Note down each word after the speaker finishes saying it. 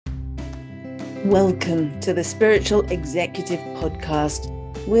Welcome to the Spiritual Executive Podcast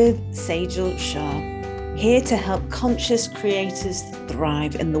with Sejal Shah, here to help conscious creators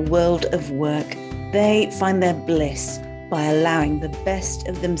thrive in the world of work. They find their bliss by allowing the best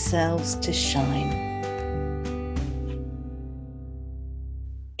of themselves to shine.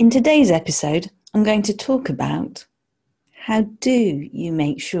 In today's episode, I'm going to talk about how do you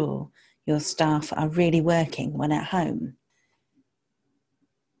make sure your staff are really working when at home.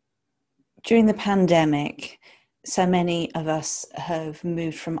 During the pandemic, so many of us have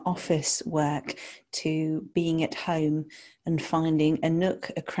moved from office work to being at home and finding a nook,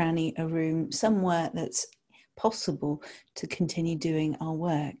 a cranny, a room, somewhere that's possible to continue doing our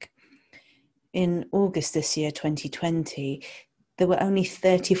work. In August this year, 2020, there were only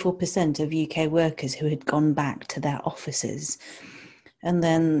 34% of UK workers who had gone back to their offices. And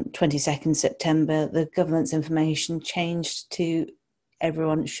then 22nd September, the government's information changed to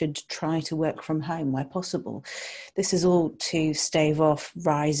everyone should try to work from home where possible. This is all to stave off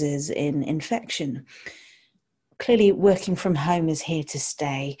rises in infection. Clearly, working from home is here to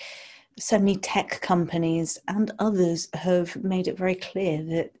stay. So many tech companies and others have made it very clear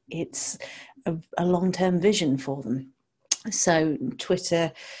that it's a long-term vision for them. So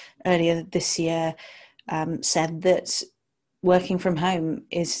Twitter earlier this year said that working from home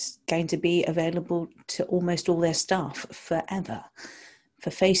is going to be available to almost all their staff forever. For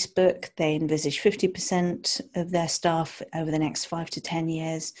Facebook, they envisage 50% of their staff over the next 5 to 10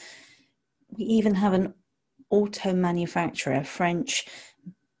 years. We even have an auto manufacturer, French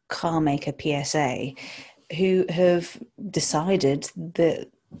car maker PSA, who have decided that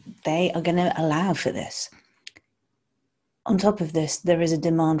they are going to allow for this. On top of this, there is a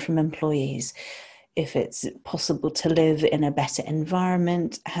demand from employees. If it's possible to live in a better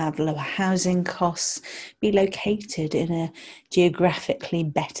environment, have lower housing costs, be located in a geographically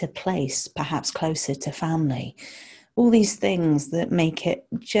better place, perhaps closer to family. All these things that make it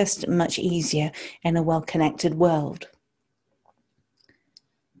just much easier in a well-connected world.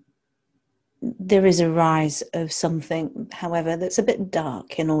 There is a rise of something, however, that's a bit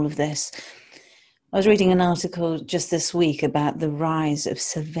dark in all of this. I was reading an article just this week about the rise of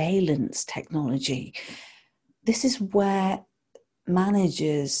surveillance technology. This is where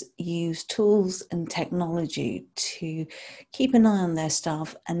managers use tools and technology to keep an eye on their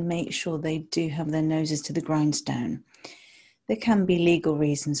staff and make sure they do have their noses to the grindstone. There can be legal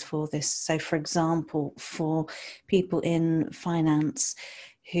reasons for this. So, for example, for people in finance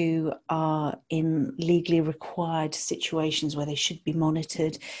who are in legally required situations where they should be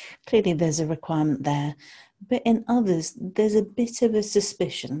monitored, clearly there's a requirement there. But in others, there's a bit of a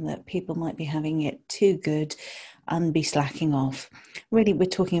suspicion that people might be having it too good and be slacking off. Really, we're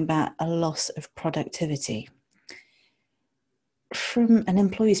talking about a loss of productivity. From an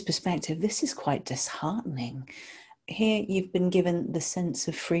employee's perspective, this is quite disheartening. Here you've been given the sense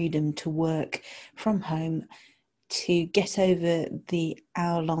of freedom to work from home, to get over the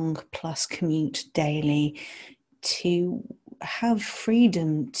hour-long plus commute daily, to have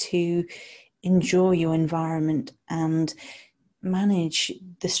freedom to enjoy your environment and manage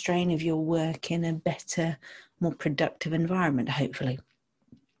the strain of your work in a better, more productive environment, hopefully.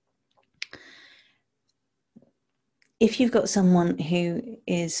 If you've got someone who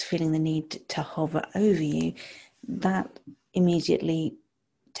is feeling the need to hover over you, that immediately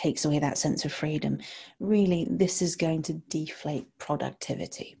takes away that sense of freedom. Really, this is going to deflate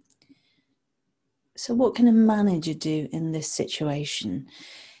productivity. So what can a manager do in this situation?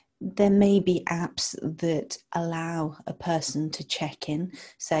 There may be apps that allow a person to check in,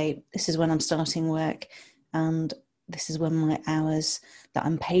 say, this is when I'm starting work and this is when my hours that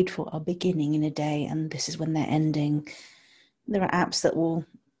I'm paid for are beginning in a day and this is when they're ending. There are apps that will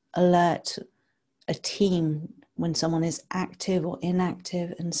alert a team when someone is active or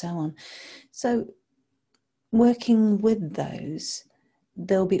inactive and so on. So working with those,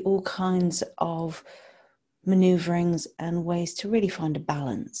 there'll be all kinds of maneuverings and ways to really find a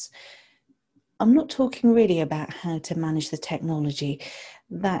balance. I'm not talking really about how to manage the technology.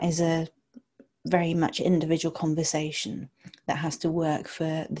 That is a very much individual conversation that has to work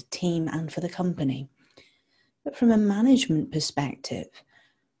for the team and for the company. But from a management perspective,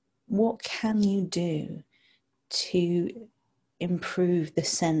 what can you do to improve the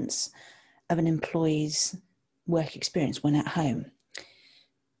sense of an employee's work experience when at home?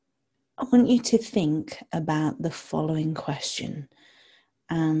 I want you to think about the following question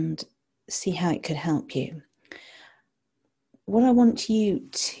and see how it could help you. What I want you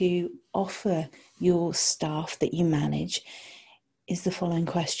to offer your staff that you manage is the following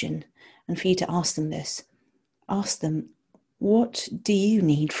question, and for you to ask them this. Ask them, what do you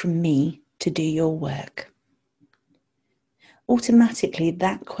need from me to do your work? Automatically,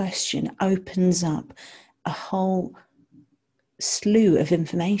 that question opens up a whole slew of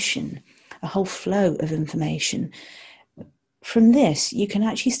information, a whole flow of information. From this, you can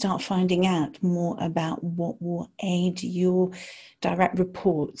actually start finding out more about what will aid your direct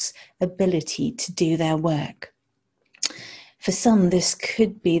reports' ability to do their work. For some, this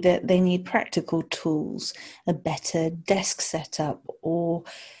could be that they need practical tools, a better desk setup, or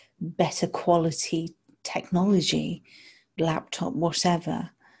better quality technology, laptop,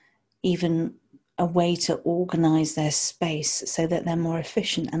 whatever, even a way to organize their space so that they're more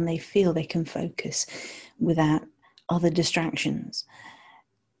efficient and they feel they can focus without other distractions.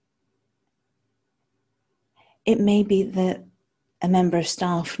 It may be that a member of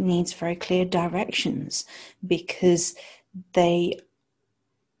staff needs very clear directions because they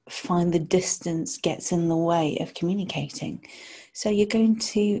find the distance gets in the way of communicating. So you're going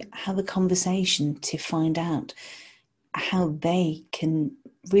to have a conversation to find out how they can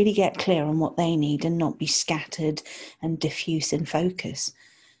really get clear on what they need and not be scattered and diffuse in focus.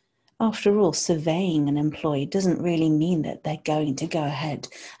 After all, surveying an employee doesn't really mean that they're going to go ahead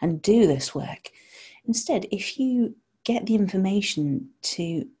and do this work. Instead, if you get the information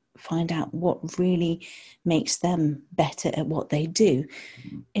to find out what really makes them better at what they do,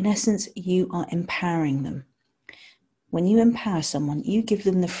 in essence, you are empowering them. When you empower someone, you give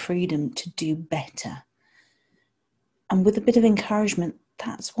them the freedom to do better. And with a bit of encouragement,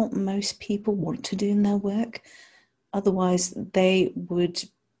 that's what most people want to do in their work. Otherwise, they would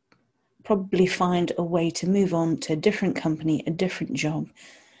probably find a way to move on to a different company, a different job.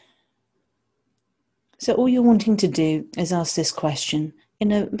 So all you're wanting to do is ask this question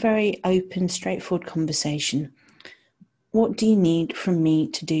in a very open, straightforward conversation. What do you need from me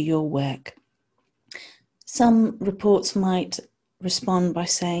to do your work? Some reports might respond by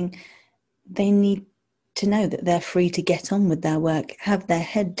saying they need to know that they're free to get on with their work, have their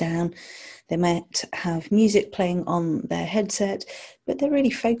head down. They might have music playing on their headset, but they're really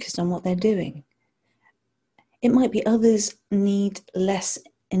focused on what they're doing. It might be others need less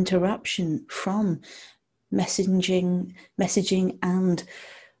interruption from messaging and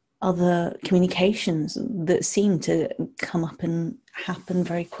other communications that seem to come up and happen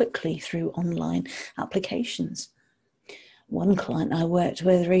very quickly through online applications. One client I worked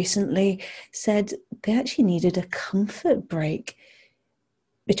with recently said they actually needed a comfort break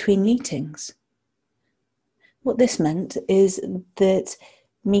between meetings. What this meant is that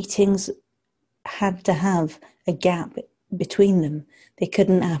meetings had to have a gap between them. They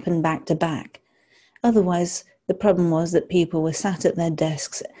couldn't happen back to back. Otherwise, the problem was that people were sat at their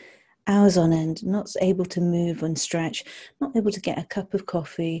desks hours on end, not able to move and stretch, not able to get a cup of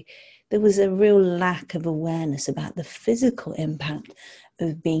coffee. There was a real lack of awareness about the physical impact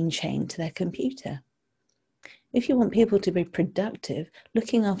of being chained to their computer. If you want people to be productive,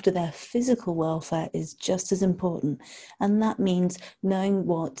 looking after their physical welfare is just as important, and that means knowing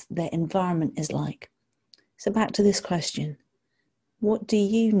what their environment is like. So back to this question. What do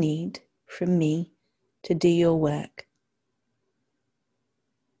you need from me to do your work?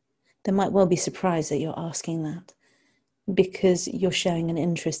 They might well be surprised that you're asking that, because you're showing an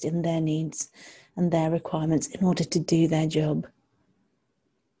interest in their needs and their requirements in order to do their job.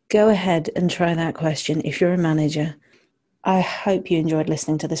 Go ahead and try that question if you're a manager. I hope you enjoyed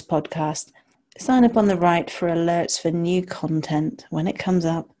listening to this podcast. Sign up on the right for alerts for new content when it comes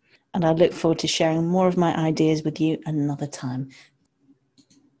up, and I look forward to sharing more of my ideas with you another time.